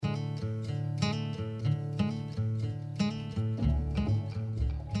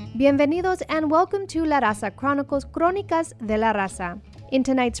Bienvenidos and welcome to La Raza Chronicles, Crónicas de la Raza. In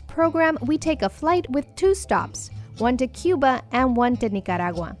tonight's program, we take a flight with two stops, one to Cuba and one to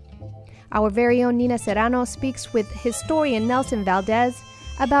Nicaragua. Our very own Nina Serrano speaks with historian Nelson Valdez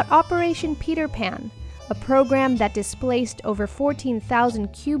about Operation Peter Pan, a program that displaced over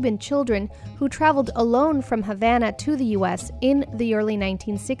 14,000 Cuban children who traveled alone from Havana to the U.S. in the early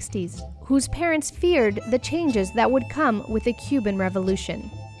 1960s, whose parents feared the changes that would come with the Cuban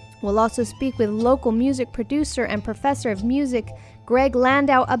Revolution. We'll also speak with local music producer and professor of music Greg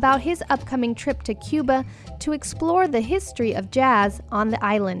Landau about his upcoming trip to Cuba to explore the history of jazz on the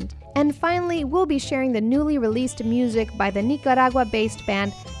island. And finally, we'll be sharing the newly released music by the Nicaragua-based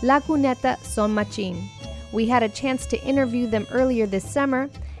band CUNETA Son Machin. We had a chance to interview them earlier this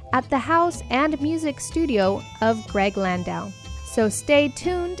summer at the house and music studio of Greg Landau. So stay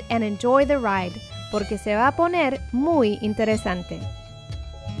tuned and enjoy the ride, porque se va a poner muy interesante.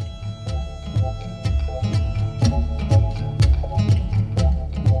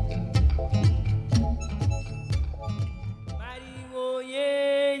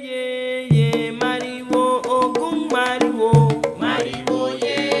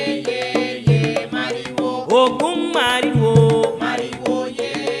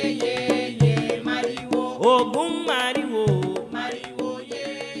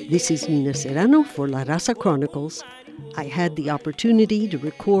 This is Nina Serrano for La Raza Chronicles. I had the opportunity to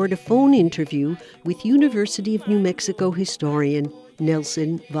record a phone interview with University of New Mexico historian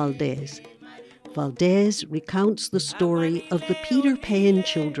Nelson Valdez. Valdez recounts the story of the Peter Pan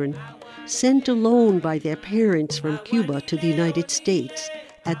children sent alone by their parents from Cuba to the United States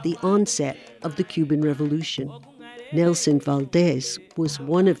at the onset of the Cuban Revolution. Nelson Valdez was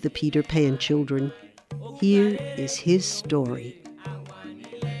one of the Peter Pan children. Here is his story.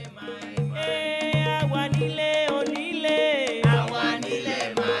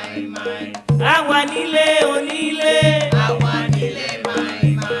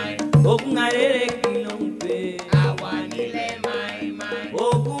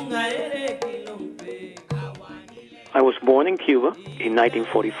 I was born in Cuba in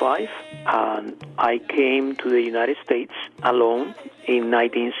 1945, and I came to the United States alone in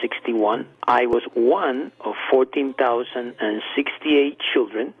 1961. I was one of 14,068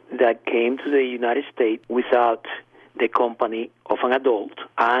 children that came to the United States without the company of an adult,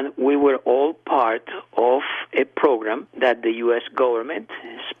 and we were all part of a program that the U.S. government,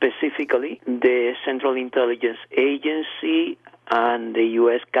 specifically the Central Intelligence Agency and the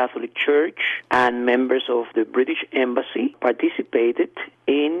U.S. Catholic Church and members of the British Embassy participated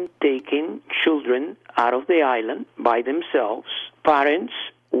in taking children out of the island by themselves. Parents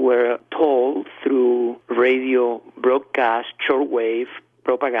were told through radio broadcast, shortwave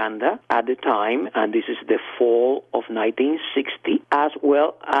propaganda at the time, and this is the fall of 1960, as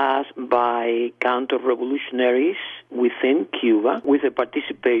well as by counter-revolutionaries within Cuba, with the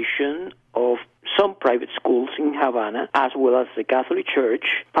participation of some private schools in Havana, as well as the Catholic Church.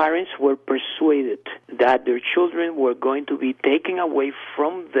 Parents were persuaded that their children were going to be taken away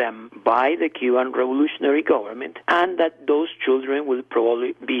from them by the Cuban revolutionary government, and that those children will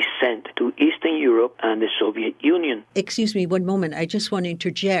probably be sent to Eastern Europe and the Soviet Union. Excuse me one moment. I just want to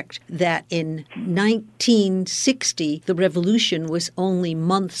interject that in 1960, the revolution was only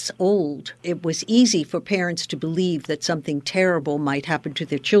months old. It was easy for parents to believe that something terrible might happen to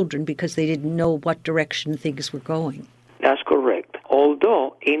their children because they didn't know what direction things were going. That's correct.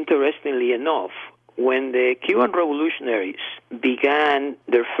 Although, interestingly enough, when the Cuban revolutionaries began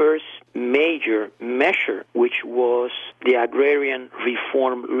their first major measure, which was the Agrarian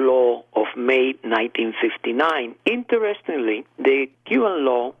Reform Law of May 1959, interestingly, the Cuban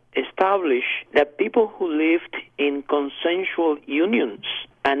law established that people who lived in consensual unions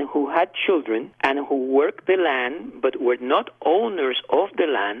and who had children and who worked the land but were not owners of the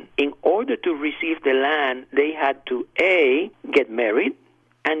land, in order to receive the land, they had to A, get married,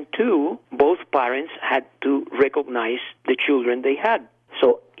 and 2, both parents had to recognize the children they had.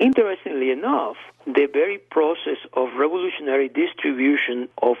 So, interestingly enough, the very process of revolutionary distribution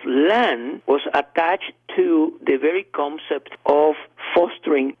of land was attached to the very concept of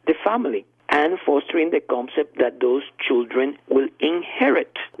fostering the family and fostering the concept that those children will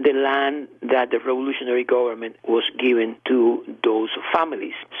inherit the land that the revolutionary government was giving to those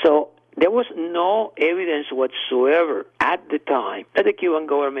families. So there was no evidence whatsoever at the time that the Cuban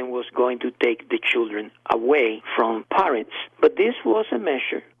government was going to take the children away from parents. But this was a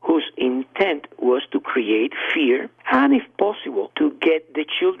measure whose intent was to create fear and, if possible, to get the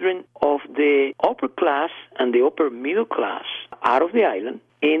children of the upper class and the upper middle class out of the island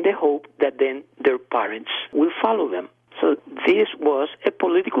in the hope that then their parents will follow them. So this was a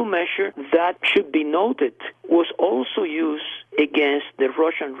political measure that, should be noted, was also used against the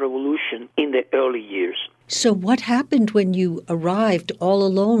Russian Revolution in the early years. So what happened when you arrived all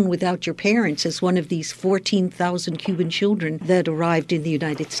alone without your parents as one of these 14,000 Cuban children that arrived in the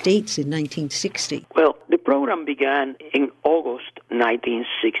United States in 1960? Well, the program began in August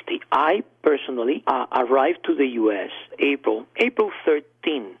 1960. I personally arrived to the U.S. April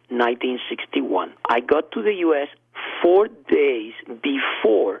 13, 1961. I got to the U.S. 4 days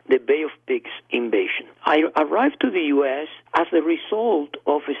before the Bay of Pigs invasion. I arrived to the U.S. as the result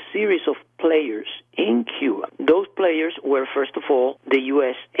of a series of players in Cuba. Those players were, first of all, the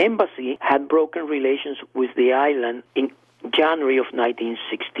U.S. Embassy had broken relations with the island in January of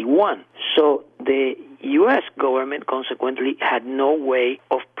 1961. So the U.S. government consequently had no way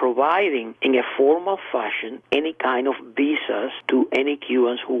of providing in a formal fashion any kind of visas to any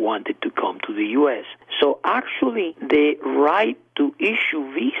Cubans who wanted to come to the U.S. So actually the right to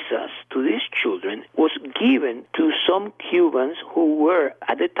issue visas to these children was given to some Cubans who were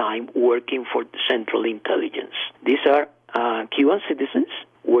at the time working for Central Intelligence. These are Cuban citizens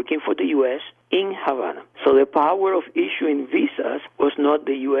working for the U.S. in Havana. So the power of issuing visas was not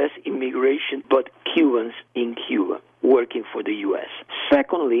the U.S. immigration, but Cubans in Cuba working for the U.S.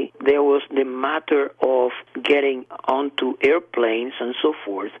 Secondly, there was the matter of getting onto airplanes and so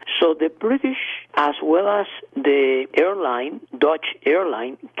forth. So the British, as well as the airline, Dutch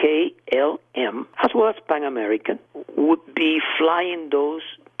airline, KLM, as well as Pan American, would be flying those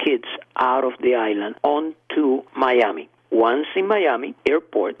kids out of the island onto Miami. Once in Miami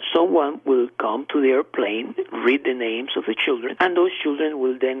airport, someone will come to the airplane, read the names of the children, and those children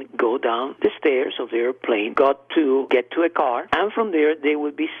will then go down the stairs of the airplane, get to a car, and from there they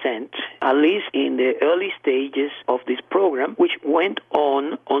will be sent, at least in the early stages of this program, which went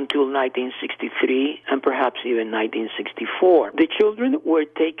on until 1963 and perhaps even 1964. The children were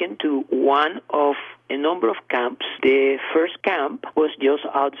taken to one of a number of camps. The first camp was just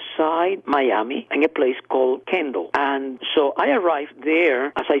outside Miami in a place called Kendall. And so I arrived there,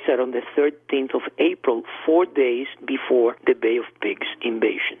 as I said, on the 13th of April, 4 days before the Bay of Pigs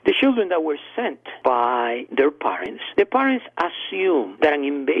invasion. The children that were sent by their parents, the parents assumed that an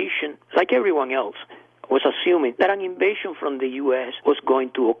invasion, like everyone else, was assuming that an invasion from the U.S. was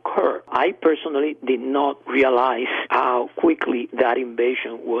going to occur. I personally did not realize how quickly that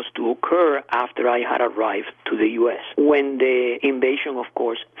invasion was to occur after I had arrived to the U.S. When the invasion, of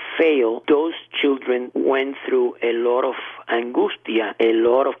course, failed, those children went through a lot of angustia, a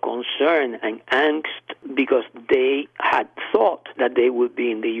lot of concern and angst, because they had thought that they would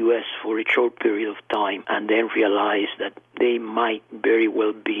be in the U.S. for a short period of time and then realized that they might very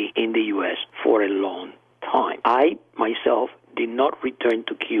well be in the U.S. for a long time. I, myself, did not return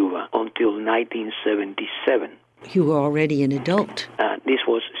to Cuba until 1977. You were already an adult. This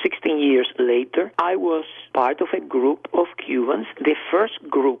was 16 years later. I was part of a group of Cubans, the first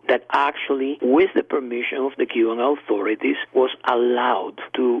group that actually, with the permission of the Cuban authorities, was allowed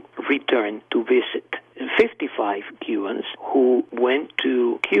to return to visit. 55 Cubans who went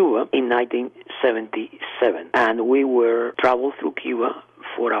to Cuba in 1977, and we were traveled through Cuba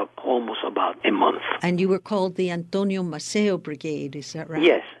for almost about a month. And you were called the Antonio Maceo Brigade, is that right?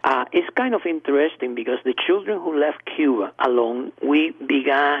 Yes. It's kind of interesting because the children who left Cuba alone, we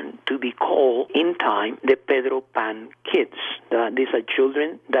began to be called in time the Pedro Pan kids. These are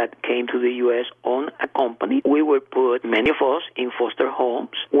children that came to the U.S. unaccompanied. We were put, many of us, in foster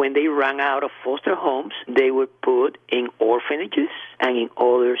homes. When they ran out of foster homes, they were put in orphanages and in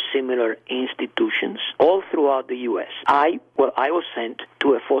other similar institutions all throughout the U.S. I was sent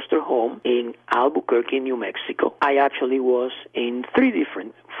to a foster home in Albuquerque, New Mexico. I actually was in 3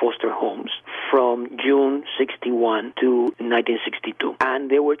 different foster homes from June 61 to 1962.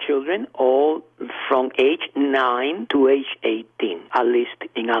 And there were children all from age 9 to age 18, at least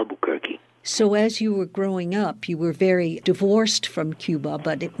in Albuquerque. So as you were growing up, you were very divorced from Cuba,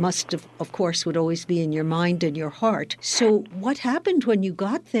 but it must have, of course, would always be in your mind and your heart. So what happened when you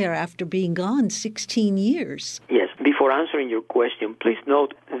got there after being gone 16 years? Yes, before answering your question, please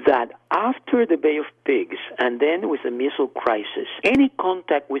note that after the Bay of Pigs and then with the missile crisis, any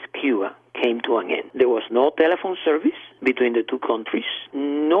contact with Cuba came to an end. There was no telephone service between the two countries,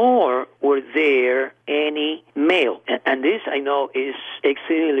 nor were there any mail. And this, I know, is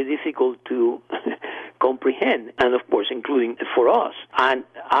exceedingly difficult to comprehend, and of course, including for us. And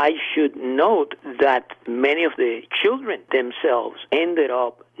I should note that many of the children themselves ended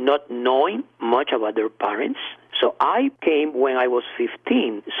up not knowing much about their parents. So I came when I was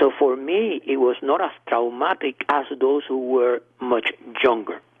 15. So for me, it was not as traumatic as those who were much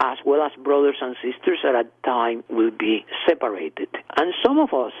younger. as well as brothers and sisters at a time, will be separated. And some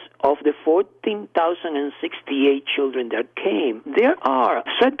of us, of the 14,068 children that came, there are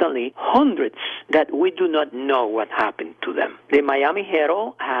certainly hundreds that we do not know what happened to them. The Miami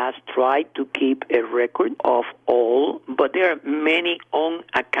Herald has tried to keep a record of all, but there are many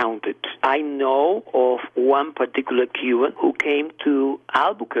unaccounted. I know of one particular Cuban who came to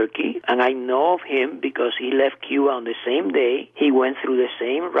Albuquerque, and I know of him because he left Cuba on the same day. He went through the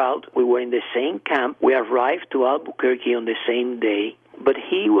same route. We were in the same camp. We arrived to Albuquerque on the same day. But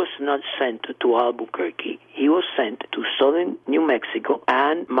he was not sent to Albuquerque. He was sent to southern New Mexico,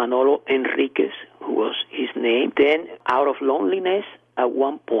 and Manolo Enriquez, who was his name, then out of loneliness, at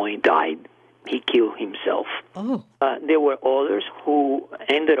one point died. He killed himself. Oh. There were others who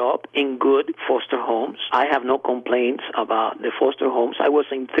ended up in good foster homes. I have no complaints about the foster homes. I was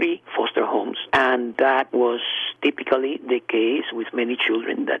in 3 foster homes, and that was typically the case with many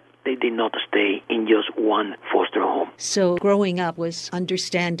children, that they did not stay in just one foster home. So growing up was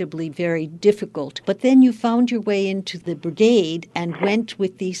understandably very difficult. But then you found your way into the brigade and went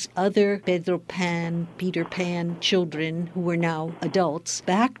with these other Peter Pan children who were now adults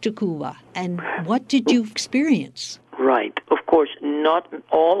back to Cuba. And what did you experience? Right. Of course, not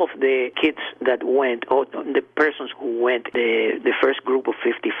all of the kids that went, or the persons who went, the first group of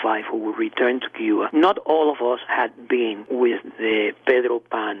 55 who returned to Cuba, not all of us had been with the Pedro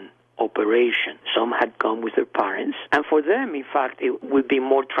Pan operation. Some had come with their parents. And for them, in fact, it would be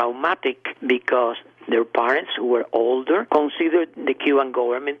more traumatic because their parents, who were older, considered the Cuban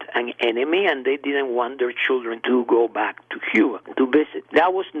government an enemy, and they didn't want their children to go back to Cuba to visit.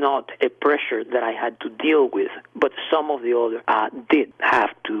 That was not a pressure that I had to deal with, but some of the others did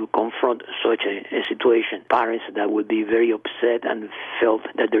have to confront such a situation. Parents that would be very upset and felt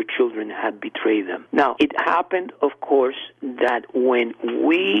that their children had betrayed them. Now, it happened, of course, that when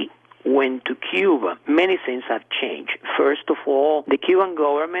we went to Cuba, many things have changed. First of all, the Cuban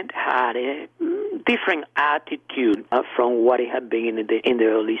government had a different attitude from what it had been in the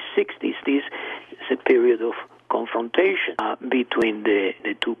early 60s. This is a period of confrontation between the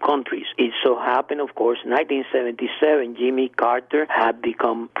two countries. It so happened, of course, 1977, Jimmy Carter had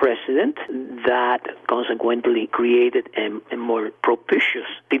become president. That consequently created a more propitious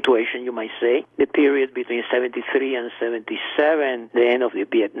situation, you might say. The period between 73 and 77, the end of the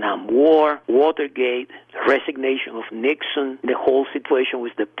Vietnam War, Watergate, resignation of Nixon, the whole situation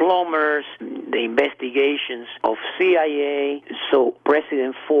with the plumbers, the investigations of CIA. So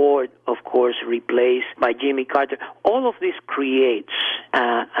President Ford, of course, replaced by Jimmy Carter. All of this creates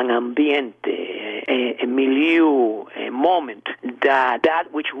an ambiente, a milieu, a moment that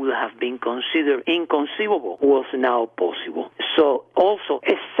which would have been considered inconceivable was now possible. So also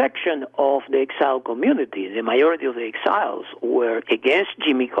a section of the exile community, the majority of the exiles, were against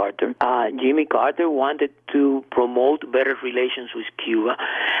Jimmy Carter. Jimmy Carter wanted to promote better relations with Cuba.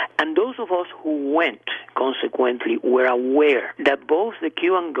 And those of us who went, consequently, were aware that both the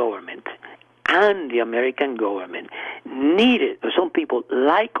Cuban government and the American government needed some people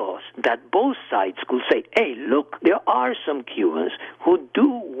like us, that both sides could say, hey, look, there are some Cubans who do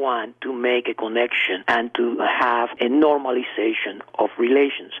want to make a connection and to have a normalization of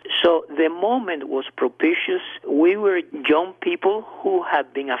relations. So the moment was propitious. We were young people who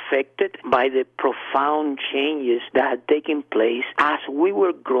had been affected by the profound changes that had taken place as we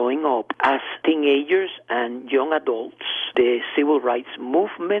were growing up as teenagers and young adults. The civil rights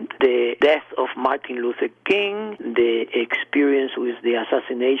movement, the death of Martin Luther King, the experience with the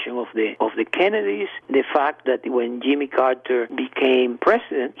assassination of the Kennedys, the fact that when Jimmy Carter became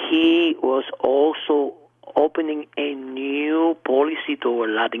president, he was also opening a new policy toward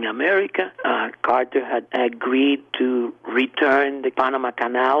Latin America. Carter had agreed to return the Panama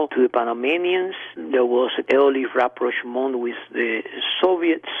Canal to the Panamanians. There was an early rapprochement with the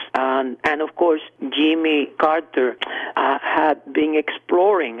Soviets. And of course, Jimmy Carter had been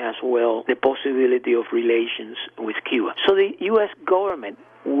exploring as well the possibility of relations with Cuba. So the U.S. government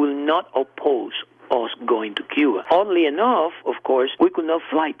will not oppose us going to Cuba. Oddly enough, of course, we could not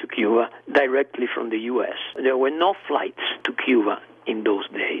fly to Cuba directly from the U.S. There were no flights to Cuba in those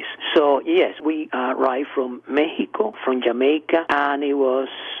days. So, yes, we arrived from Mexico, from Jamaica, and it was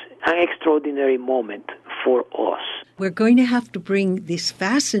an extraordinary moment for us. We're going to have to bring this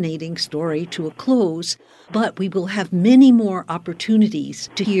fascinating story to a close, but we will have many more opportunities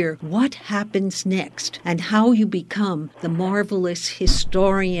to hear what happens next and how you become the marvelous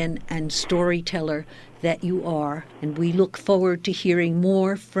historian and storyteller that you are. And we look forward to hearing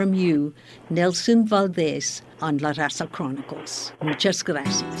more from you, Nelson Valdez, on La Raza Chronicles. Muchas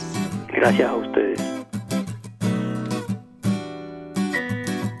gracias. Gracias a ustedes.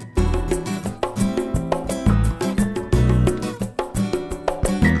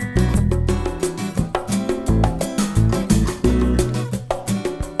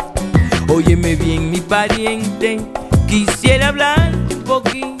 Óyeme bien, mi pariente, quisiera hablar un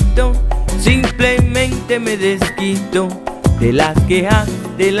poquito, simplemente me desquito de las quejas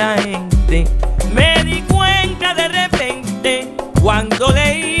de la gente. Me di cuenta de repente cuando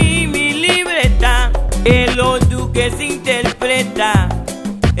leí mi libreta, que lo que se interpreta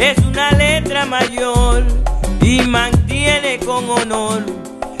es una letra mayor y mantiene con honor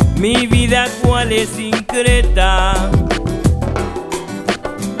mi vida cual es increta.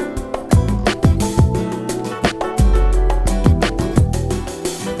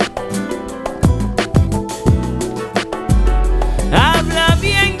 Habla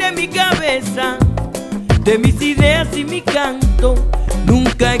bien de mi cabeza, de mis ideas y mi canto.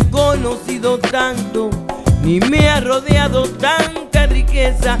 Nunca he conocido tanto, ni me ha rodeado tanta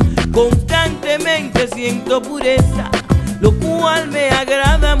riqueza. Constantemente siento pureza, lo cual me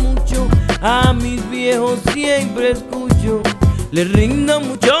agrada mucho. A mis viejos siempre escucho, les rindo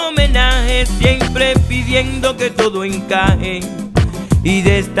mucho homenaje, siempre pidiendo que todo encaje. Y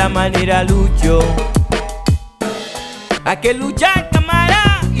de esta manera lucho. ¿A qué luchar,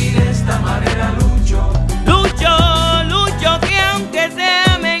 camarada? Y de esta manera lucho. Lucho, que aunque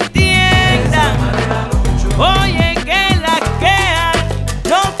sea me entienda. Oye, que las quejas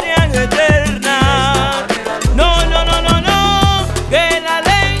no sean eternas. No, que la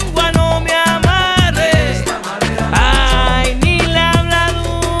lengua no me amarre. Ay, ni la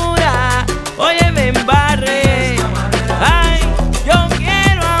habladura, oye, me embarre. Ay, yo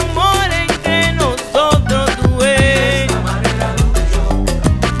quiero amor entre nosotros, tú ves.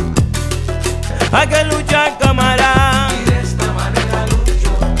 Hay que luchar, camarada. Y de esta manera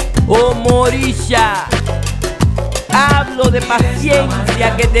lucho. Oh, Morisha, hablo de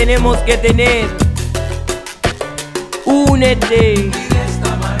paciencia que tenemos que tener. Únete, Y de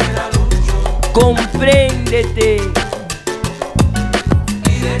esta manera lucho. compréndete,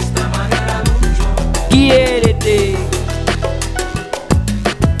 Y de esta manera lucho. quiérete.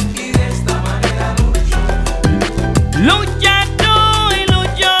 Y de esta manera lucho. Lucha tú y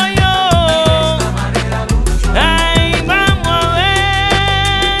lucho De yo. esta manera lucho. Ay, vamos a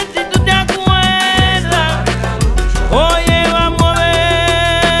ver si tú te acuerdas. Oye, vamos a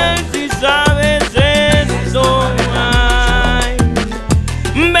ver si sabes eso. Ay,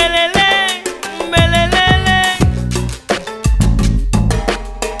 belele, belelele.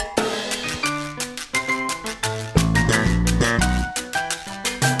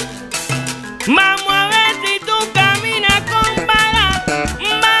 Vamos a ver si tú caminas con bala.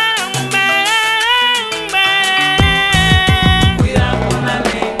 Cuidado con la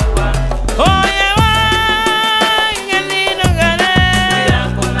lengua. Oye, Angelino Gané. Cuidado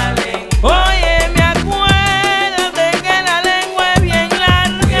con la lengua. Oye, me acuerdo de que la lengua es bien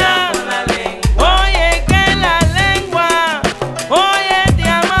larga. Cuidado con la lengua. Oye, que la lengua, oye, te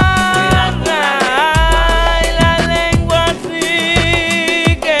amarra. Ay, la lengua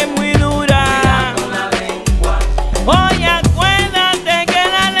sí que es muy dura. Con la lengua. Oye, acuérdate que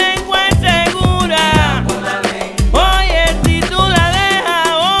la lengua es segura. Con la lengua. Oye, si tú la dejas,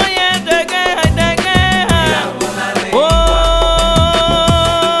 oye, te quejas y te quejas. Con la lengua.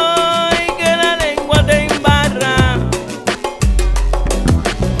 Ay, que la lengua te embarra.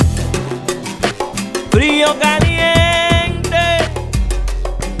 Frío caliente.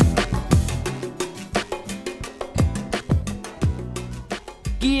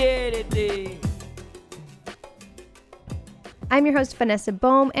 Quiérete. I'm your host, Vanessa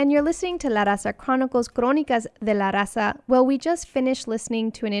Bohm, and you're listening to La Raza Chronicles, Crónicas de la Raza. Well, we just finished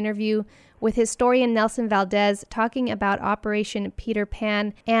listening to an interview with historian Nelson Valdez talking about Operation Peter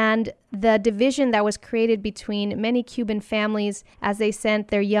Pan and the division that was created between many Cuban families as they sent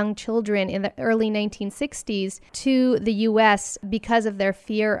their young children in the early 1960s to the U.S. because of their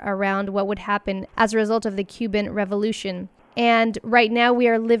fear around what would happen as a result of the Cuban Revolution. And right now we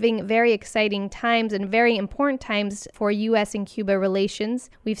are living very exciting times and very important times for U.S. and Cuba relations.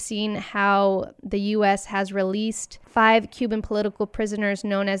 We've seen how the U.S. has released 5 Cuban political prisoners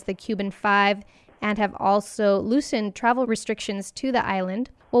known as the Cuban Five and have also loosened travel restrictions to the island.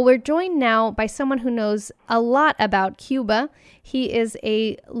 Well, we're joined now by someone who knows a lot about Cuba. He is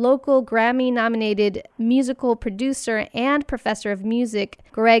a local Grammy-nominated musical producer and professor of music,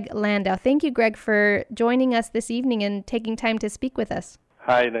 Greg Landau. Thank you, Greg, for joining us this evening and taking time to speak with us.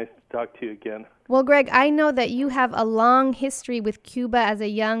 Hi, nice to talk to you again. Well, Greg, I know that you have a long history with Cuba as a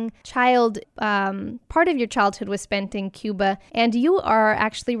young child. Part of your childhood was spent in Cuba, and you are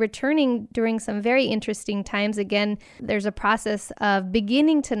actually returning during some very interesting times. Again, there's a process of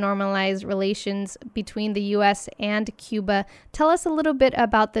beginning to normalize relations between the U.S. and Cuba. Tell us a little bit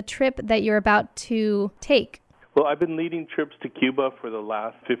about the trip that you're about to take. Well, I've been leading trips to Cuba for the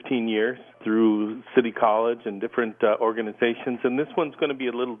last 15 years through City College and different organizations, and this one's going to be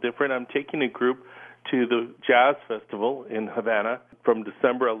a little different. I'm taking a group to the Jazz Festival in Havana from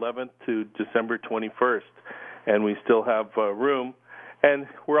December 11th to December 21st, and we still have room. And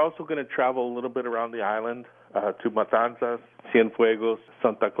we're also going to travel a little bit around the island to Matanzas, Cienfuegos,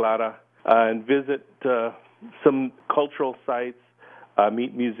 Santa Clara, and visit some cultural sites,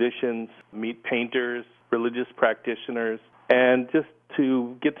 meet musicians, meet painters, religious practitioners, and just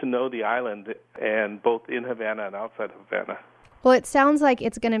to get to know the island, and both in Havana and outside of Havana. Well, it sounds like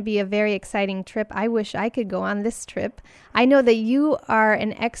it's going to be a very exciting trip. I wish I could go on this trip. I know that you are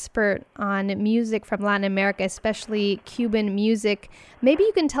an expert on music from Latin America, especially Cuban music. Maybe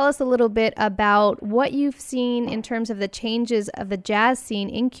you can tell us a little bit about what you've seen in terms of the changes of the jazz scene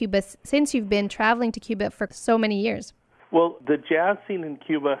in Cuba since you've been traveling to Cuba for so many years. Well, the jazz scene in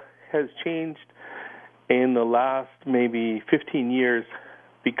Cuba has changed in the last maybe 15 years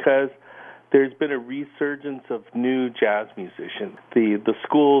because there's been a resurgence of new jazz musicians. The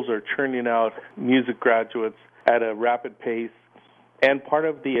schools are churning out music graduates at a rapid pace, and part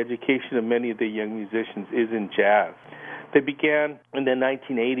of the education of many of the young musicians is in jazz. They began in the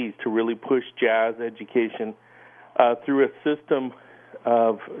 1980s to really push jazz education through a system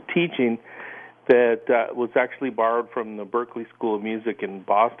of teaching that was actually borrowed from the Berklee School of Music in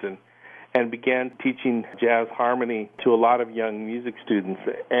Boston, and began teaching jazz harmony to a lot of young music students.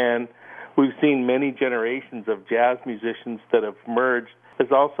 And we've seen many generations of jazz musicians that have merged, as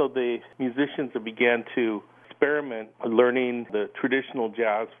also the musicians that began to experiment learning the traditional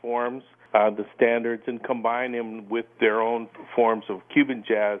jazz forms, the standards, and combine them with their own forms of Cuban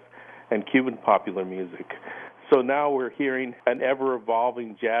jazz and Cuban popular music. So now we're hearing an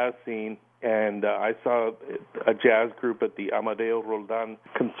ever-evolving jazz scene, and I saw a jazz group at the Amadeo Roldan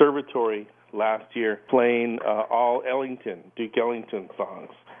Conservatory last year playing all Duke Ellington songs.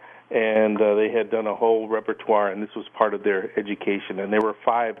 And they had done a whole repertoire, and this was part of their education. And there were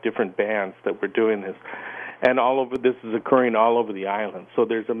 5 different bands that were doing this. And this is occurring all over the island. So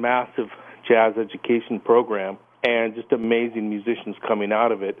there's a massive jazz education program and just amazing musicians coming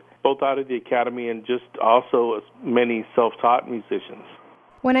out of it, both out of the academy and just also many self-taught musicians.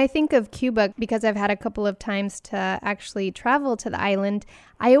 When I think of Cuba, because I've had a couple of times to actually travel to the island,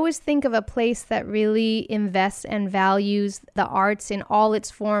 I always think of a place that really invests and values the arts in all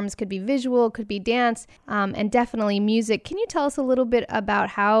its forms. Could be visual, could be dance, and definitely music. Can you tell us a little bit about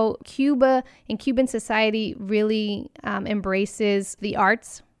how Cuba and Cuban society really embraces the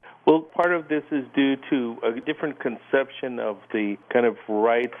arts? Well, part of this is due to a different conception of the kind of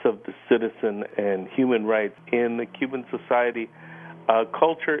rights of the citizen and human rights. In the Cuban society,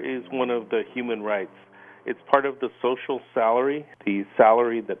 culture is one of the human rights. It's part of the social salary, the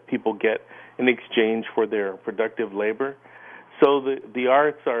salary that people get in exchange for their productive labor. So the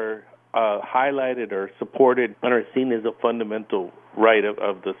arts are highlighted or supported and are seen as a fundamental right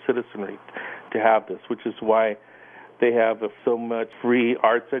of the citizenry to have this, which is why they have so much free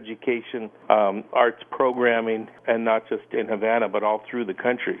arts education, arts programming, and not just in Havana, but all through the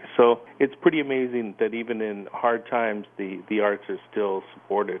country. So it's pretty amazing that even in hard times, the arts are still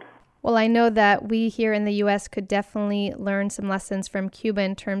supported. Well, I know that we here in the U.S. could definitely learn some lessons from Cuba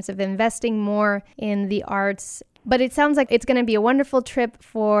in terms of investing more in the arts. But it sounds like it's going to be a wonderful trip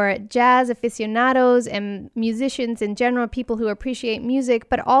for jazz aficionados and musicians in general, people who appreciate music,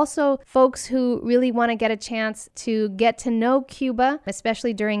 but also folks who really want to get a chance to get to know Cuba,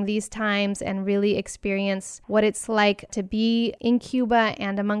 especially during these times, and really experience what it's like to be in Cuba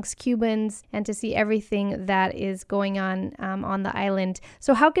and amongst Cubans and to see everything that is going on the island.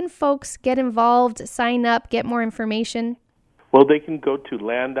 So how can folks get involved, sign up, get more information? Well, they can go to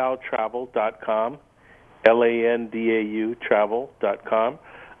landautravel.com. LANDAU travel.com,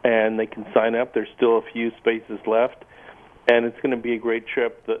 and they can sign up. There's still a few spaces left, and it's going to be a great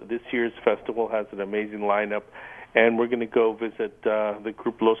trip. This year's festival has an amazing lineup, and we're going to go visit the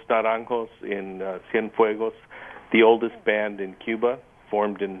group Los Naranjos in Cienfuegos, the oldest band in Cuba,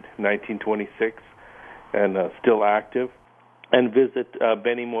 formed in 1926 and still active, and visit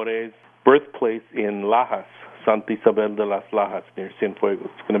Benny Morey's birthplace in Lajas, Santa Isabel de las Lajas, near Cienfuegos.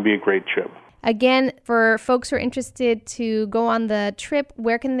 It's going to be a great trip. Again, for folks who are interested to go on the trip,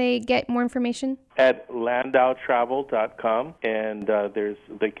 where can they get more information? At landautravel.com, and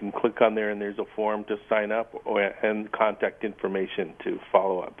they can click on there, and there's a form to sign up and contact information to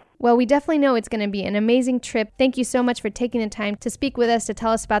follow up. Well, we definitely know it's going to be an amazing trip. Thank you so much for taking the time to speak with us, to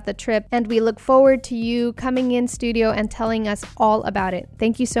tell us about the trip, and we look forward to you coming in studio and telling us all about it.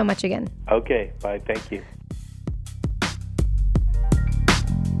 Thank you so much again. Okay, bye. Thank you.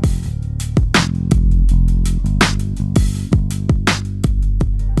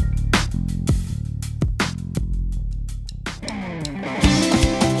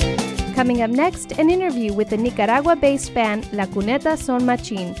 Coming up next, an interview with the Nicaragua-based band La CUNETA Son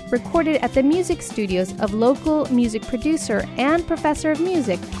Machin, recorded at the music studios of local music producer and professor of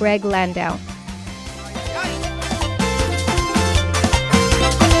music, Greg Landau.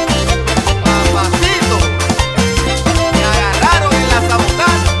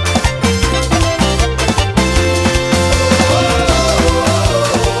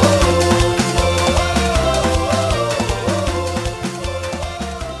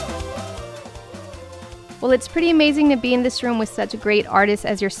 Well, it's pretty amazing to be in this room with such a great artist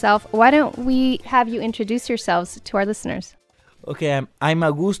as yourself. Why don't we have you introduce yourselves to our listeners? Okay, I'm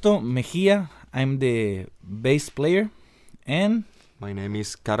Augusto Mejia. I'm the bass player. And my name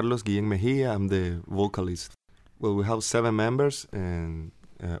is Carlos Guillén Mejia. I'm the vocalist. Well, we have 7 members, and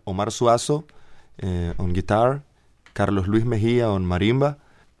Omar Suazo on guitar, Carlos Luis Mejia on marimba,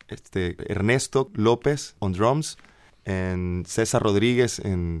 Ernesto López on drums, and Cesar Rodríguez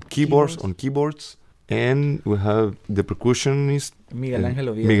on keyboards. And we have the percussionist, Miguel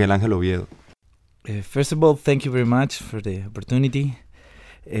Ángel Oviedo. First of all, thank you very much for the opportunity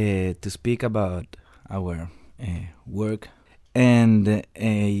to speak about our work. And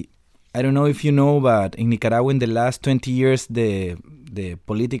I don't know if you know, but in Nicaragua in the last 20 years, the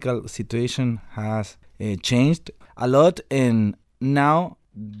political situation has changed a lot. And now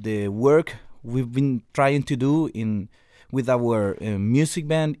the work we've been trying to do with our music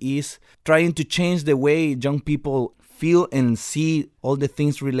band is trying to change the way young people feel and see all the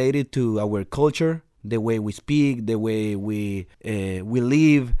things related to our culture, the way we speak, the way we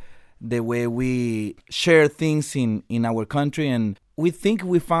live, the way we share things in our country. And we think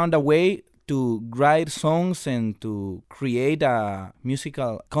we found a way to write songs and to create a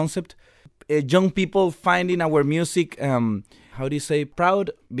musical concept. Young people finding our music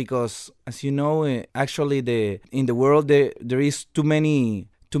proud, because as you know, actually in the world there is too many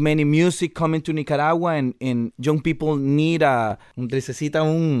music coming to Nicaragua, and young people necesita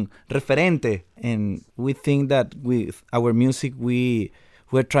un referente, and we think that with our music we're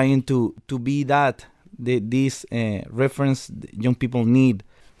trying to be this reference young people need.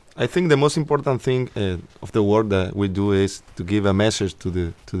 I think the most important thing of the work that we do is to give a message to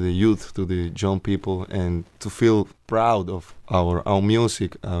the youth, to the young people, and to feel proud of our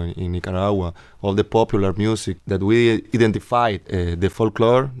music in Nicaragua, all the popular music that we identified, the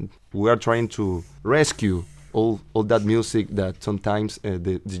folklore. We are trying to rescue all that music that sometimes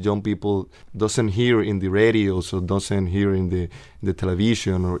the young people doesn't hear in the radios or doesn't hear in the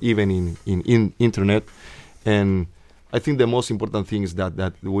television or even in internet. And I think the most important thing is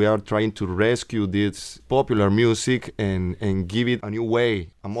that we are trying to rescue this popular music and give it a new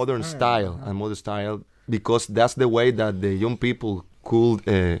way, a modern style, because that's the way that the young people could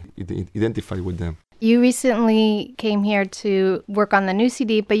identify with them. You recently came here to work on the new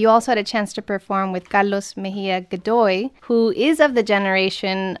CD, but you also had a chance to perform with Carlos Mejia Godoy, who is of the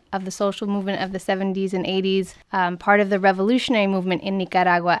generation of the social movement of the 70s and 80s, part of the revolutionary movement in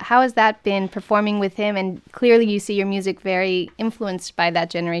Nicaragua. How has that been performing with him? And clearly you see your music very influenced by that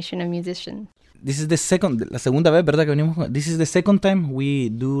generation of musicians. This is la segunda vez, ¿verdad? Que venimos. This is the second time we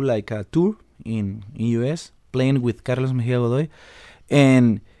do like a tour in US, playing with Carlos Mejia Godoy.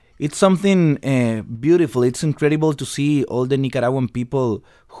 And it's something beautiful. It's incredible to see all the Nicaraguan people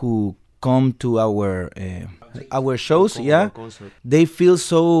who come to our shows. Yeah, they feel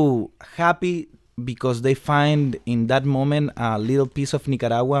so happy because they find in that moment a little piece of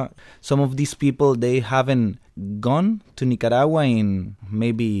Nicaragua. Some of these people, they haven't gone to Nicaragua in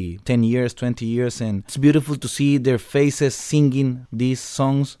maybe 10 years, 20 years, and it's beautiful to see their faces singing these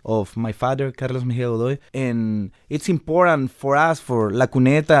songs of my father, Carlos Mejia Godoy. And it's important for us, for La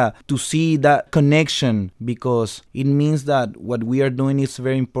Cuneta, to see that connection, because it means that what we are doing is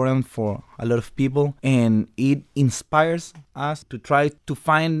very important for a lot of people, and it inspires us to try to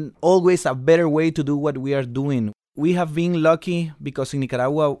find always a better way to do what we are doing. We have been lucky because in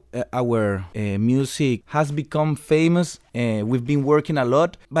Nicaragua, our music has become famous. We've been working a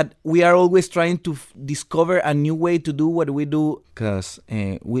lot, but we are always trying to discover a new way to do what we do, because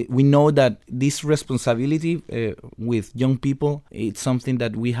we know that this responsibility with young people, it's something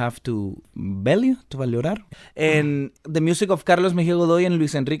that we have to value, to valorar. And the music of Carlos Mejia Godoy and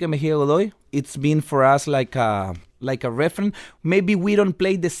Luis Enrique Mejia Godoy, it's been for us like a reference. Maybe we don't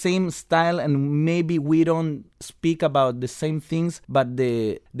play the same style and maybe we don't speak about the same things, but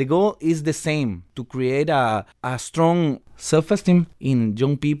the goal is the same, to create a strong self-esteem in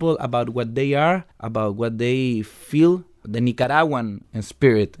young people about what they are, about what they feel, the Nicaraguan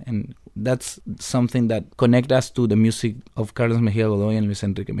spirit. And that's something that connects us to the music of Carlos Mejia Godoy and Luis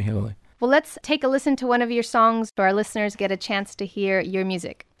Enrique Mejia Godoy. Well, let's take a listen to one of your songs so our listeners get a chance to hear your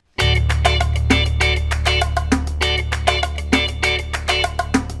music.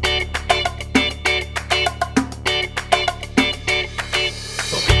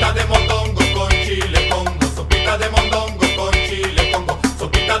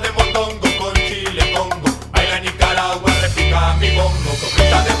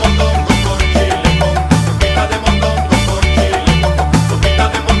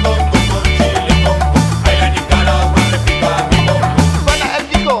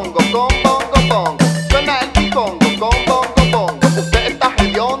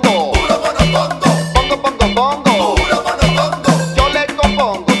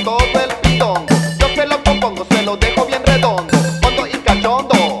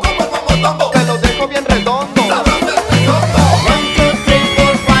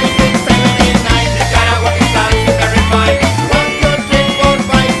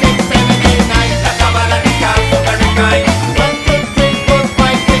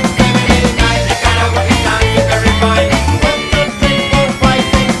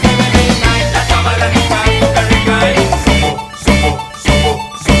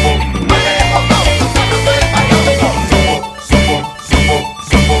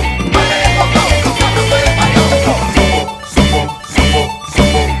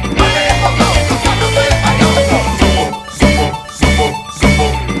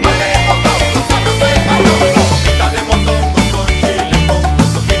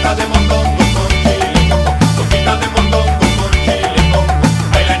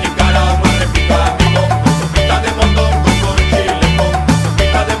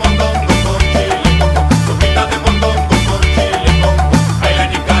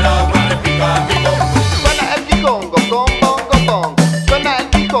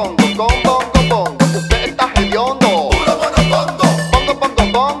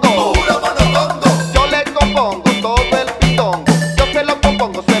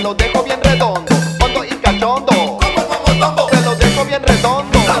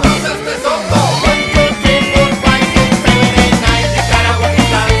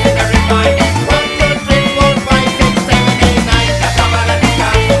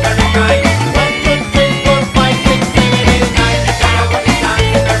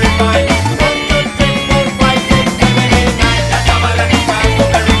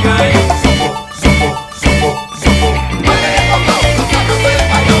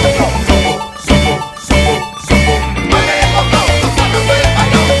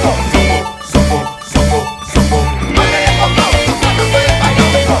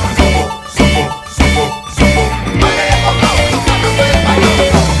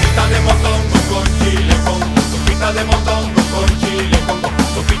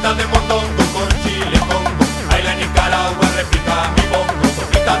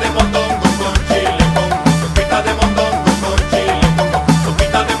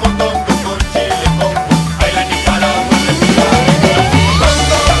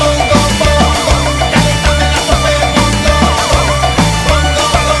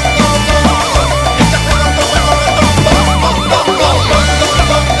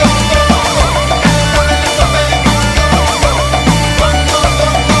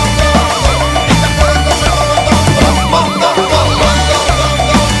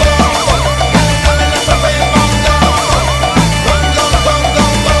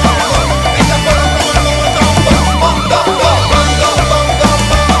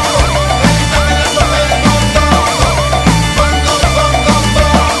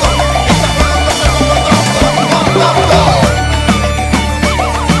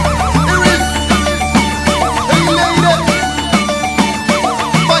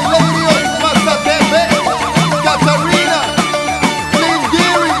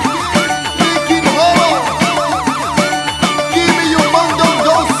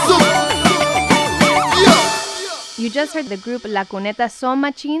 just heard the group La CUNETA Son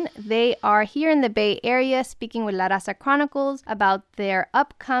Machin. They are here in the Bay Area speaking with La Raza Chronicles about their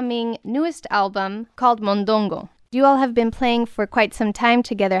upcoming newest album called Mondongo. You all have been playing for quite some time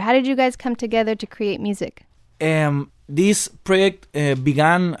together. How did you guys come together to create music? This project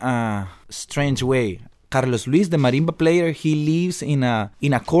began a strange way. Carlos Luis, the marimba player, he lives in a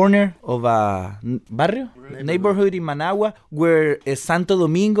corner of a neighborhood in Managua, where Santo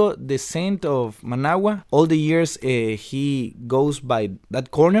Domingo, the saint of Managua, all the years he goes by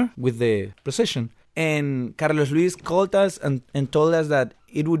that corner with the procession. And Carlos Luis called us and told us that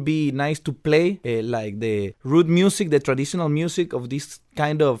it would be nice to play like the root music, the traditional music of this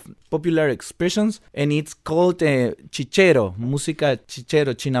kind of popular expressions. And it's called chichero, música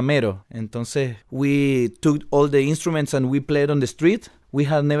chichero, chinamero. Entonces we took all the instruments and we played on the street. We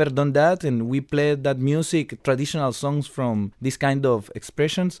had never done that, and we played that music, traditional songs from this kind of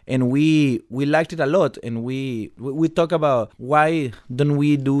expressions, and we liked it a lot. And we talk about why don't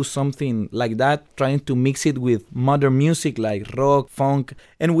we do something like that, trying to mix it with modern music like rock, funk,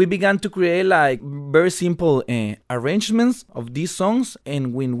 and we began to create like very simple arrangements of these songs.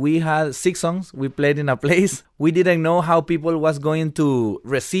 And when we had 6 songs, we played in a place. We didn't know how people was going to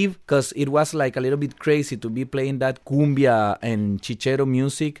receive, because it was like a little bit crazy to be playing that cumbia and chichero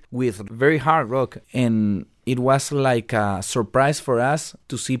music with very hard rock. And it was like a surprise for us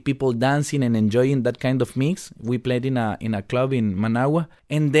to see people dancing and enjoying that kind of mix. We played in a club in Managua,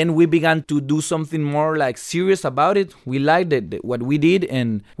 and then we began to do something more like serious about it. We liked what we did,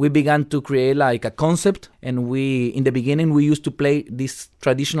 and we began to create like a concept. And in the beginning, we used to play these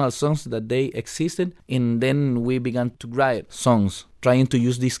traditional songs that they existed, and then we began to write songs, trying to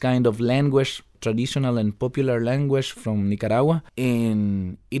use this kind of language, traditional and popular language from Nicaragua.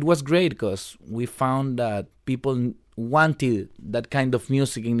 And it was great because we found that people wanted that kind of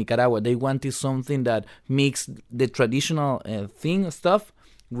music in Nicaragua. They wanted something that mixed the traditional stuff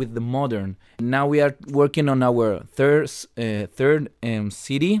with the modern. Now we are working on our third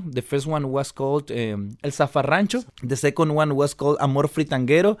CD. The first one was called El Zafarrancho. The second one was called Amor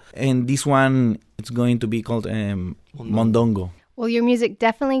Fritanguero. And this one, it's going to be called Mondongo. Well, your music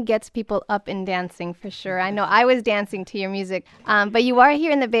definitely gets people up and dancing for sure. I know I was dancing to your music. But you are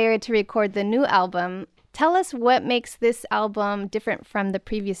here in the Bay Area to record the new album. Tell us what makes this album different from the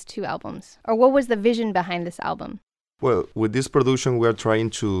previous 2 albums, or what was the vision behind this album? Well, with this production, we are trying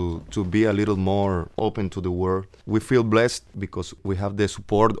to be a little more open to the world. We feel blessed because we have the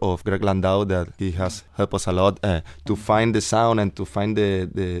support of Greg Landau, that he has helped us a lot to find the sound and to find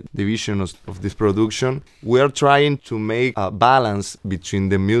the vision of this production. We are trying to make a balance between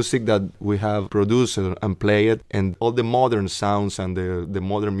the music that we have produced and played and all the modern sounds and the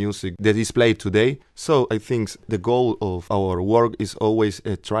modern music that is played today. So I think the goal of our work is always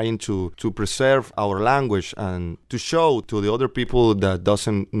trying to preserve our language and to show to the other people that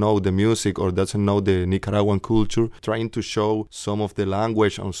doesn't know the music or doesn't know the Nicaraguan culture, trying to show some of the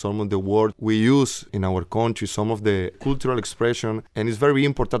language and some of the words we use in our country, some of the cultural expression. And it's very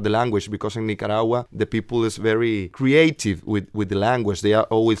important, the language, because in Nicaragua, the people is very creative with the language. They are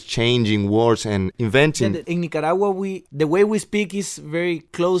always changing words and inventing. Yeah, in Nicaragua, the way we speak is very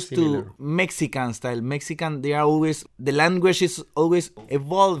close Similar. to Mexican style. Mexican, the language is always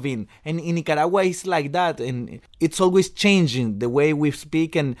evolving. And in Nicaragua, it's like that. And it's always changing the way we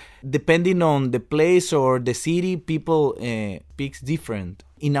speak, and depending on the place or the city, people speaks different.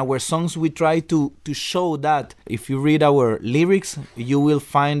 In our songs, we try to show that. If you read our lyrics, you will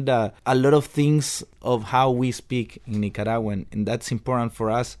find a lot of things of how we speak in Nicaragua, and that's important for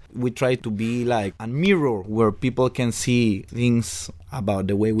us. We try to be like a mirror where people can see things about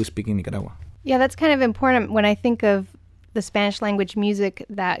the way we speak in Nicaragua. Yeah, that's kind of important. When I think of the Spanish language music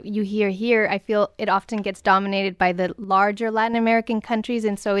that you hear here, I feel it often gets dominated by the larger Latin American countries,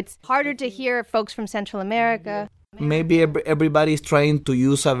 and so it's harder to hear folks from Central America. Maybe everybody is trying to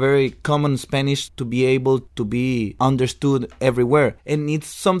use a very common Spanish to be able to be understood everywhere. And it's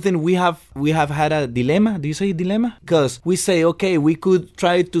something we have had a dilemma. Do you say dilemma? Because we say, okay, we could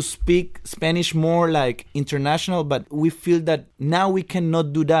try to speak Spanish more like international, but we feel that now we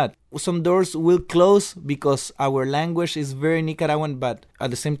cannot do that. Some doors will close because our language is very Nicaraguan, but at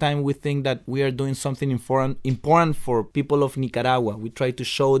the same time, we think that we are doing something important for people of Nicaragua. We try to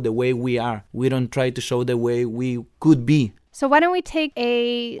show the way we are. We don't try to show the way we could be. So why don't we take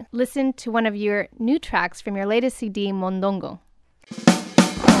a listen to one of your new tracks from your latest CD, Mondongo.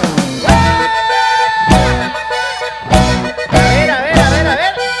 A ver.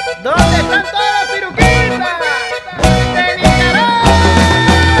 ¿Dónde están todos los piruquitas? De Nicaragua.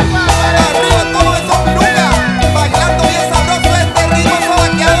 Arriba todos esos pirucas, bailando bien sabroso este ritmo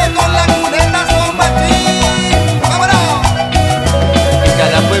sobaqueado con la cuneta son machín. ¡Vámonos!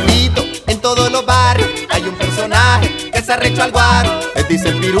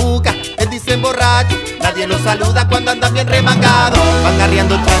 dicen piruca, les dicen borracho. Nadie los saluda cuando andan bien remangados. Van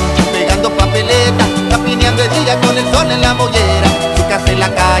arriando chanchos, pegando papeletas, capineando de día con el sol en la mollera. Su casa en la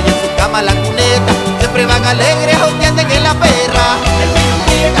calle, en su cama la cuneta. Siempre van alegres o tienden en la perra. El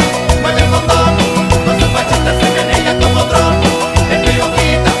piruquita mueve el mondongo, con sus fachitas se menea como tronco. El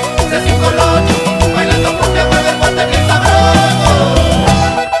piruquita se hace un colocho, bailando cumbia mueve el bote bien sabroso.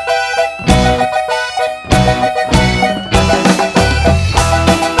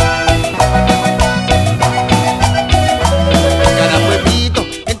 Cada pueblito,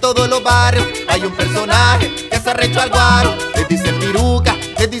 en todos los barrios, hay un personaje que se arrecho al guaro. Les dicen piruca,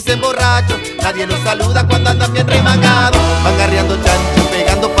 les dicen borracho. Nadie los saluda cuando andan bien remangados. Van garreando chanchos,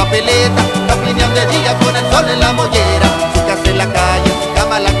 pegando papeletas, capineando de día con el sol en la mollera. Su casa en la calle, en su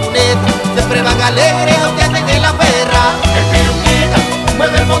cama la cuneta. Siempre van alegres o tienden en la perra. El piruquita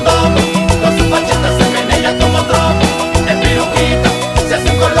mueve el mondongo, con sus fachitas se menea como tronco. El piruquita se hace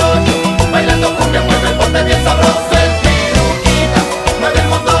un colocho, bailando cumbia mueve el bote bien sabroso. El piruquita mueve el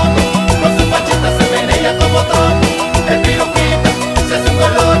mondongo, con sus fachitas se menea como tronco. El piruquita se hace un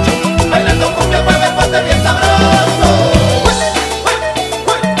colocho, bailando cumbia mueve el bote bien sabroso.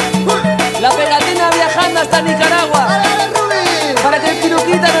 La pegatina viajando hasta Nicaragua para que el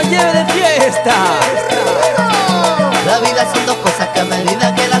piruquita nos lleve de fiesta. La vida son dos cosas que a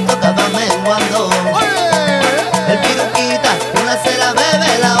medida que las toca van menguando. El piruquita, una se la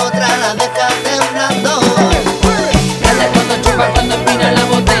bebe, la otra la deja temblando. Baila cuando chupa, cuando empina la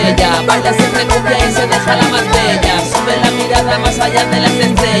botella. Baila siempre cumbia y se deja la más bella. Sube la mirada más allá de las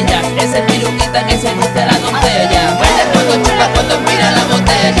estrellas. Ese piruquita que seduce a la doncella. Baila cuando chupa, cuando empina la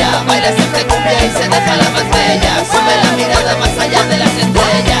botella. Baila siempre cumbia y se deja la más bella. Sube la mirada más allá de las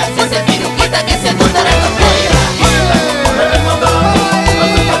estrellas. Ese piruquita que seduce a la doncella. Mueve el mondongo, con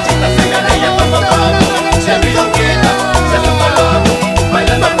sus fachitas se menea como tronco. El piruquita se hace un colocho,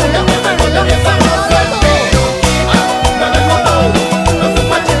 bailando cumbia mueve el bote bien sabroso. El piruquita mueve el mondongo, con sus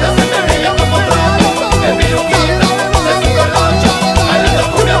fachitas se menea como tronco. El piruquita se hace un colocho, bailando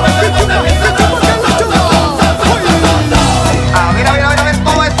cumbia mueve el bote bien sabroso. A ver,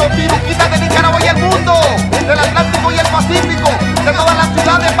 todo esto piruquitas de Nicaragua y el mundo, del Atlántico y el Pacífico, de todas las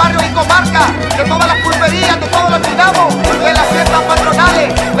ciudades, barrios y comarcas, de todas las pulperías, de todos los dinamos, de las fiestas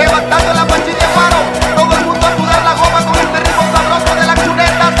patronales, levantando la manchilla de faro, todo el mundo a sudar la goma con este ritmo sabroso de la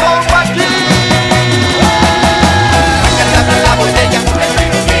cuneta son machín. Agarra la botella,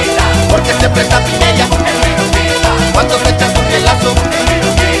 porque siempre está pinella, cuando se echa su gelazo,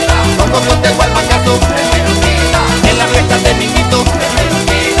 con cosas de gualmacazo, en la fiesta de Niquito,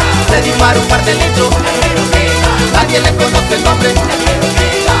 se dispara un par de litros, nadie le conoce el nombre,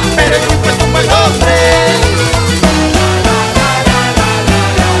 pero el tipo es un buen hombre.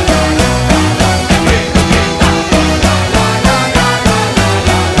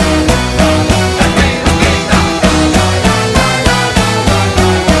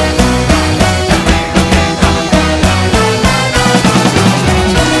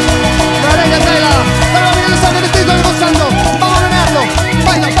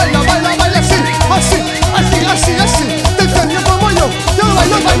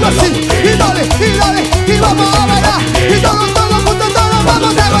 Y vamos a bailar, y todos juntos, todos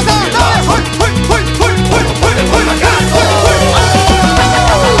vamos a gozar.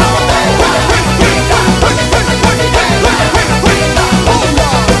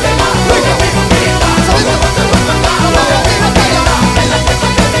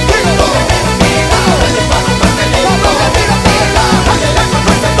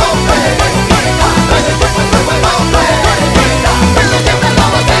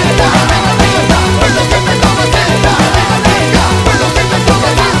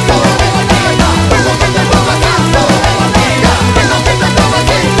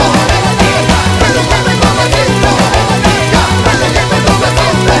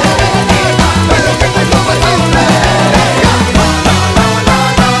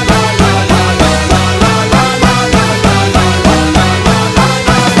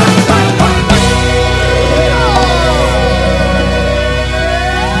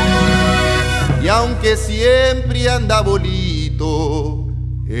 Que siempre anda bolito,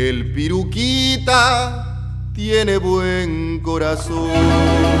 el piruquita tiene buen corazón.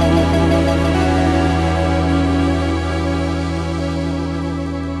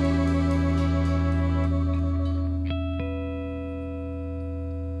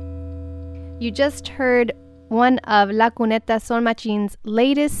 You just heard one of La Cuneta Son Machin's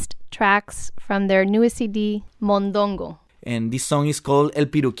latest tracks from their newest CD, Mondongo. And this song is called El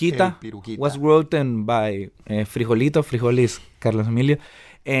Piruquita. Was written by Frijolito. Frijol is Carlos Emilio.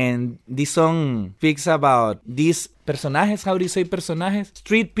 And this song speaks about these personajes, how do you say personajes?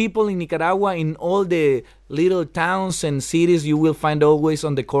 Street people in Nicaragua, in all the little towns and cities, you will find always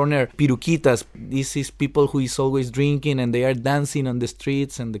on the corner piruquitas. This is people who is always drinking and they are dancing on the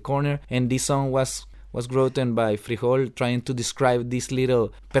streets and the corner. And this song was written by Frijol, trying to describe these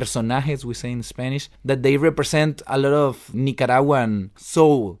little personajes, we say in Spanish, that they represent a lot of Nicaraguan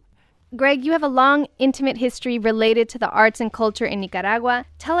soul. Greg, you have a long, intimate history related to the arts and culture in Nicaragua.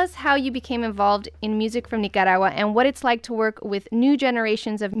 Tell us how you became involved in music from Nicaragua and what it's like to work with new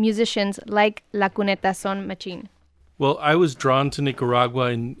generations of musicians like La CUNETA Son Machin. Well, I was drawn to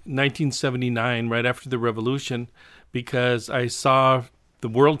Nicaragua in 1979, right after the revolution, because I saw the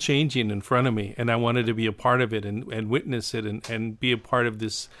world changing in front of me, and I wanted to be a part of it and witness it and be a part of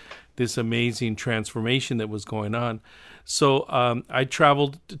this amazing transformation that was going on. So I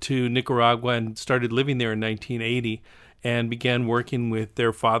traveled to Nicaragua and started living there in 1980 and began working with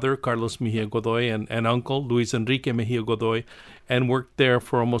their father, Carlos Mejia Godoy, and uncle, Luis Enrique Mejia Godoy, and worked there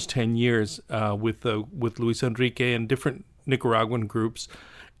for almost 10 years with Luis Enrique and different Nicaraguan groups,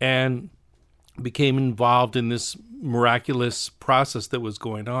 and became involved in this miraculous process that was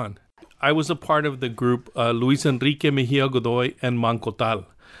going on. I was a part of the group Luis Enrique Mejia Godoy and Mancotal.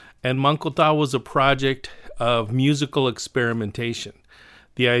 And Mancotal was a project of musical experimentation.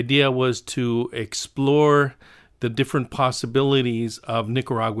 The idea was to explore the different possibilities of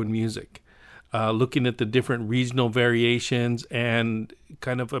Nicaraguan music, looking at the different regional variations and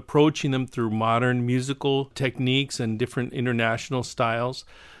kind of approaching them through modern musical techniques and different international styles.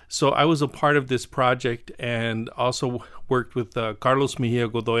 So I was a part of this project and also worked with Carlos Mejia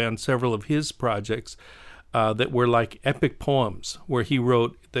Godoy on several of his projects that were like epic poems, where he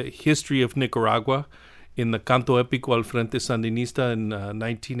wrote the history of Nicaragua in the Canto Épico al Frente Sandinista in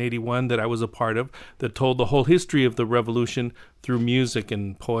 1981 that I was a part of, that told the whole history of the revolution through music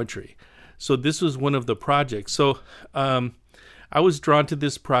and poetry. So this was one of the projects. So I was drawn to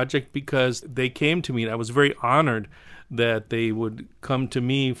this project because they came to me, and I was very honored that they would come to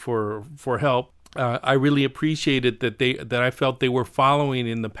me for help. I really appreciated that I felt they were following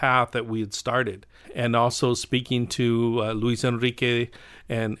in the path that we had started. And also speaking to Luis Enrique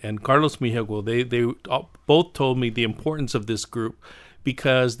and Carlos Mejia, they both told me the importance of this group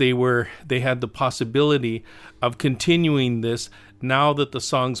because they had the possibility of continuing this now that the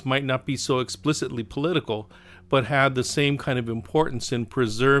songs might not be so explicitly political, but had the same kind of importance in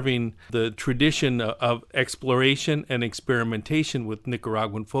preserving the tradition of exploration and experimentation with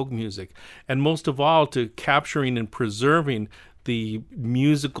Nicaraguan folk music, and most of all to capturing and preserving the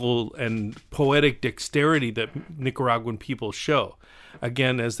musical and poetic dexterity that Nicaraguan people show.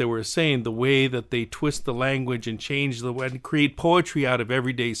 Again, as they were saying, the way that they twist the language and change the way and create poetry out of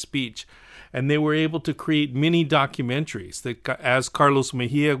everyday speech. And they were able to create mini documentaries, that, as Carlos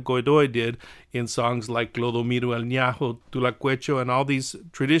Mejia Godoy did in songs like Clodomiro El Ñajo, Tulacuecho, and all these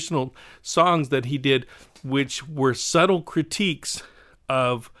traditional songs that he did, which were subtle critiques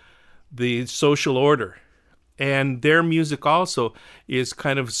of the social order. And their music also is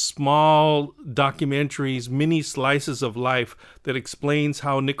kind of small documentaries, mini slices of life that explains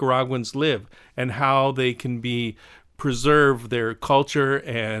how Nicaraguans live and how they can preserve their culture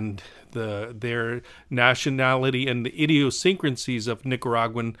and their nationality and the idiosyncrasies of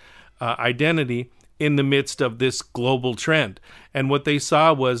Nicaraguan identity in the midst of this global trend. And what they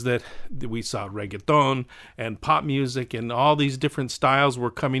saw was that we saw reggaeton and pop music and all these different styles were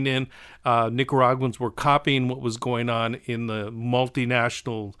coming in. Nicaraguans were copying what was going on in the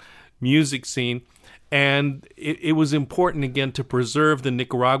multinational music scene. And it was important, again, to preserve the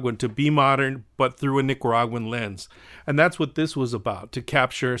Nicaraguan, to be modern, but through a Nicaraguan lens. And that's what this was about, to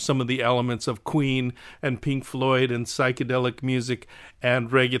capture some of the elements of Queen and Pink Floyd and psychedelic music and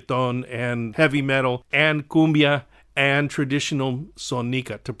reggaeton and heavy metal and cumbia and traditional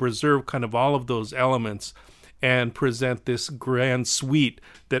sonica, to preserve kind of all of those elements and present this grand suite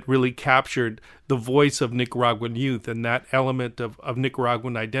that really captured the voice of Nicaraguan youth and that element of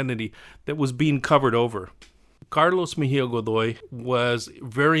Nicaraguan identity that was being covered over. Carlos Mejia Godoy was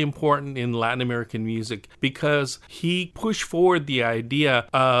very important in Latin American music because he pushed forward the idea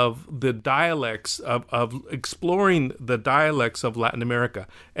of the dialects, of exploring the dialects of Latin America.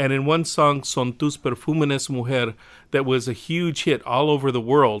 And in one song, Son tus perfúmenes, mujer, that was a huge hit all over the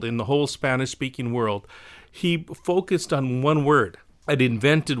world, in the whole Spanish-speaking world, he focused on one word, an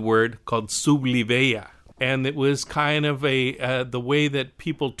invented word called sublivea. And it was kind of the way that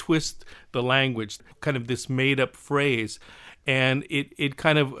people twist the language, kind of this made-up phrase. And it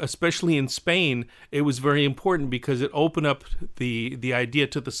kind of, especially in Spain, it was very important because it opened up the idea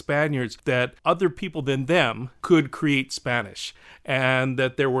to the Spaniards that other people than them could create Spanish, and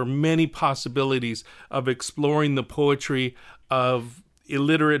that there were many possibilities of exploring the poetry of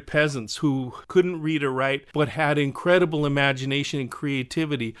illiterate peasants who couldn't read or write but had incredible imagination and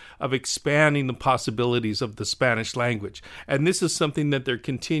creativity of expanding the possibilities of the Spanish language. And this is something that they're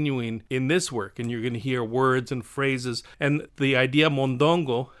continuing in this work, and you're going to hear words and phrases. And the idea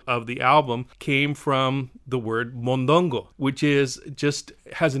Mondongo of the album came from the word Mondongo, which is just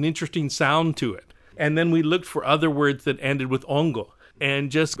has an interesting sound to it. And then we looked for other words that ended with ongo,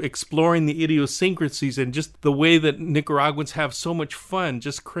 and just exploring the idiosyncrasies and just the way that Nicaraguans have so much fun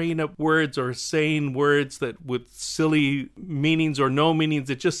just creating up words or saying words that with silly meanings or no meanings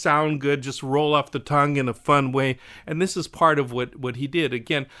that just sound good, just roll off the tongue in a fun way. And this is part of what he did.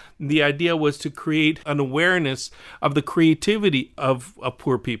 Again, the idea was to create an awareness of the creativity of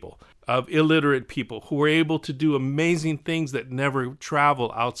poor people, of illiterate people who were able to do amazing things that never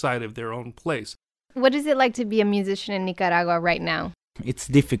travel outside of their own place. What is it like to be a musician in Nicaragua right now? It's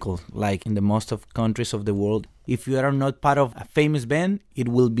difficult, like in the most of countries of the world. If you are not part of a famous band, it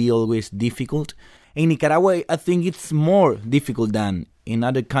will be always difficult. In Nicaragua, I think it's more difficult than in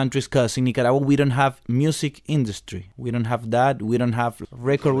other countries because in Nicaragua, we don't have music industry. We don't have that. We don't have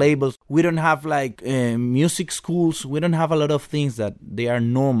record labels. We don't have like music schools. We don't have a lot of things that they are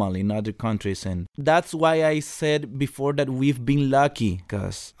normal in other countries. And that's why I said before that we've been lucky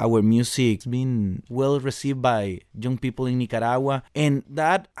because our music's been well received by young people in Nicaragua. And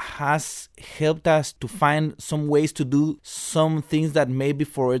that has helped us to find some ways to do some things that maybe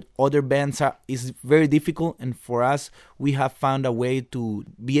for other bands is very difficult. And for us, we have found a way to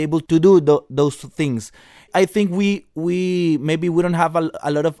be able to do those things. I think we maybe we don't have a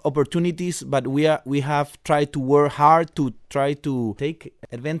lot of opportunities, but we have tried to work hard to try to take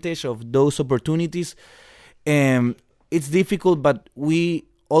advantage of those opportunities. It's difficult, but we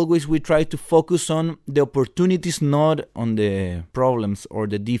try to focus on the opportunities, not on the problems or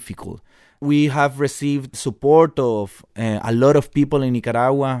the difficult. We have received support of a lot of people in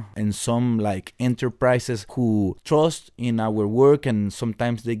Nicaragua and some like enterprises who trust in our work, and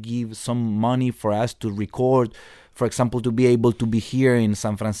sometimes they give some money for us to record. For example, to be able to be here in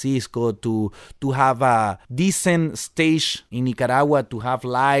San Francisco, to have a decent stage in Nicaragua, to have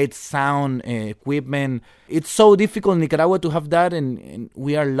lights, sound, equipment. It's so difficult in Nicaragua to have that, and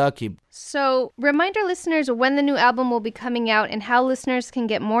we are lucky. So remind our listeners when the new album will be coming out and how listeners can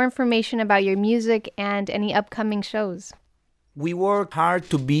get more information about your music and any upcoming shows. We work hard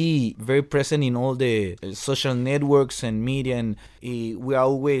to be very present in all the social networks and media, and we are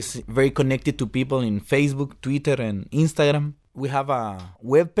always very connected to people in Facebook, Twitter, and Instagram. We have a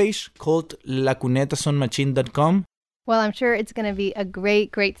webpage called CUNETASONMACHIN.com. Well, I'm sure it's going to be a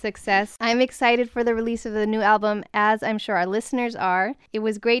great, great success. I'm excited for the release of the new album, as I'm sure our listeners are. It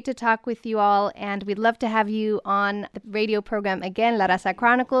was great to talk with you all, and we'd love to have you on the radio program again, La Raza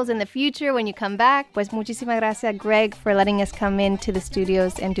Chronicles, in the future when you come back. Pues muchísimas gracias, Greg, for letting us come into the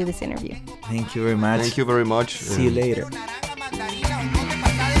studios and do this interview. Thank you very much. Thank you very much. See you later.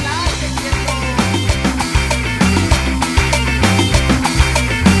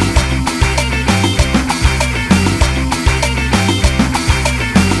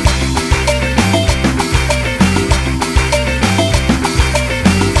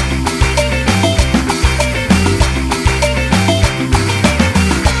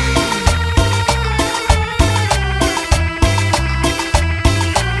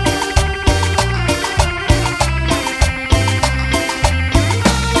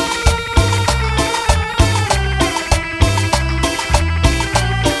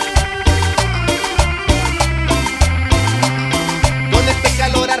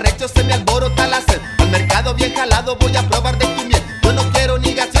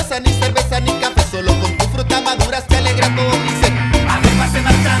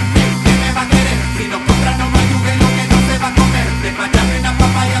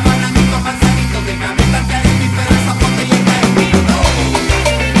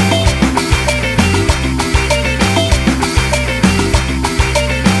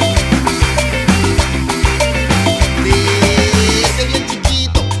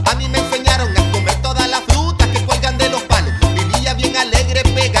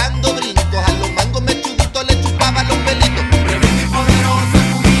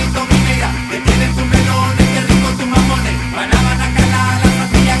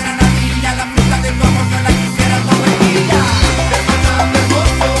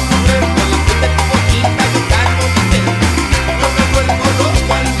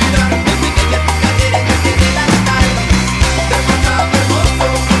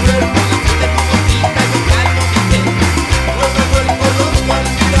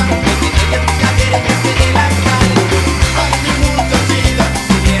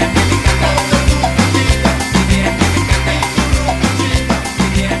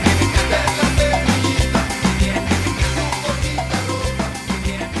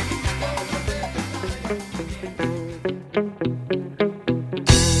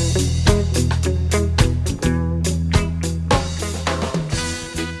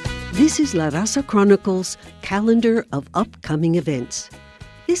 is La Raza Chronicles' calendar of upcoming events.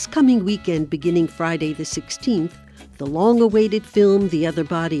 This coming weekend, beginning Friday the 16th, the long-awaited film The Other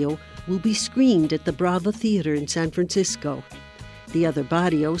Barrio will be screened at the Brava Theater in San Francisco. The Other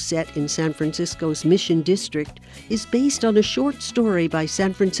Barrio, set in San Francisco's Mission District, is based on a short story by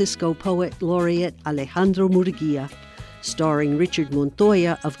San Francisco poet laureate Alejandro Murguia, starring Richard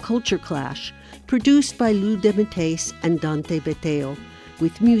Montoya of Culture Clash, produced by Lou Demetes and Dante Beteo,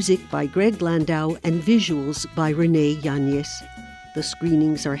 with music by Greg Landau and visuals by Renee Yanez. The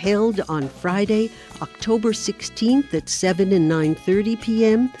screenings are held on Friday, October 16th at 7 and 9:30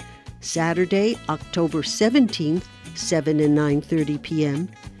 p.m., Saturday, October 17th, 7 and 9:30 p.m.,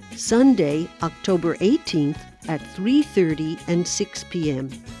 Sunday, October 18th at 3:30 and 6 p.m.,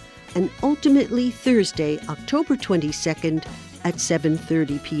 and ultimately Thursday, October 22nd at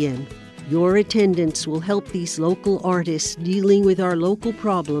 7:30 p.m. Your attendance will help these local artists dealing with our local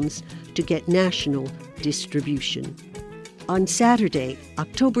problems to get national distribution. On Saturday,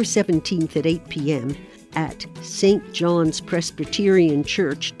 October 17th at 8 p.m., at St. John's Presbyterian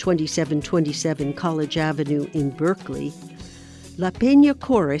Church, 2727 College Avenue in Berkeley, La Peña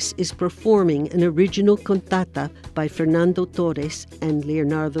Chorus is performing an original cantata by Fernando Torres and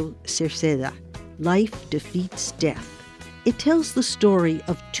Leonardo Cerceda, Life Defeats Death. It tells the story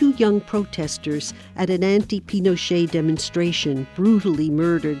of two young protesters at an anti-Pinochet demonstration brutally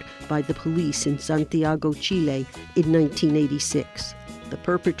murdered by the police in Santiago, Chile in 1986. The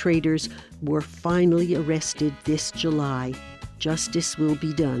perpetrators were finally arrested this July. Justice will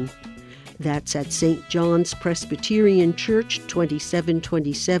be done. That's at St. John's Presbyterian Church,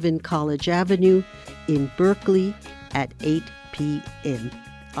 2727 College Avenue in Berkeley at 8 p.m.,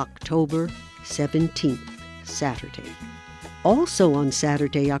 October 17th, Saturday. Also on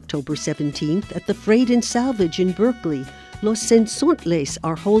Saturday, October 17th, at the Freight and Salvage in Berkeley, Los Sensontles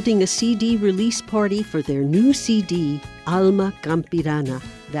are holding a CD release party for their new CD, Alma Campirana.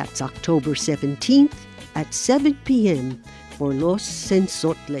 That's October 17th at 7 p.m. for Los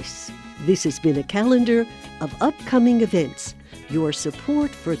Sensontles. This has been a calendar of upcoming events. Your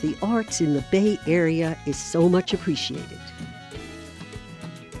support for the arts in the Bay Area is so much appreciated.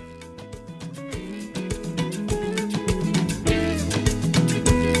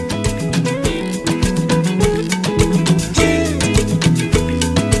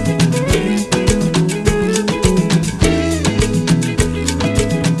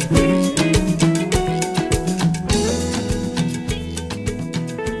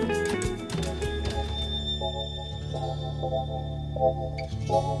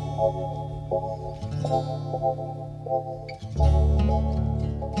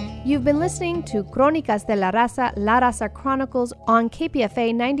 You've been listening to Crónicas de la Raza, La Raza Chronicles on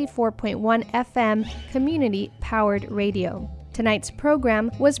KPFA 94.1 FM community-powered radio. Tonight's program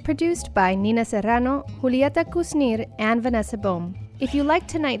was produced by Nina Serrano, Julieta Kusnir, and Vanessa Bohm. If you liked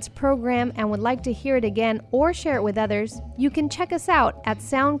tonight's program and would like to hear it again or share it with others, you can check us out at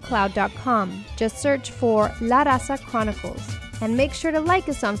soundcloud.com. Just search for La Raza Chronicles. And make sure to like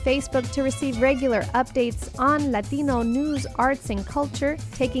us on Facebook to receive regular updates on Latino news, arts, and culture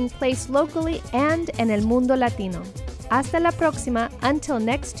taking place locally and en el mundo latino. Hasta la próxima, until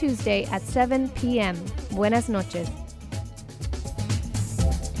next Tuesday at 7 p.m. Buenas noches.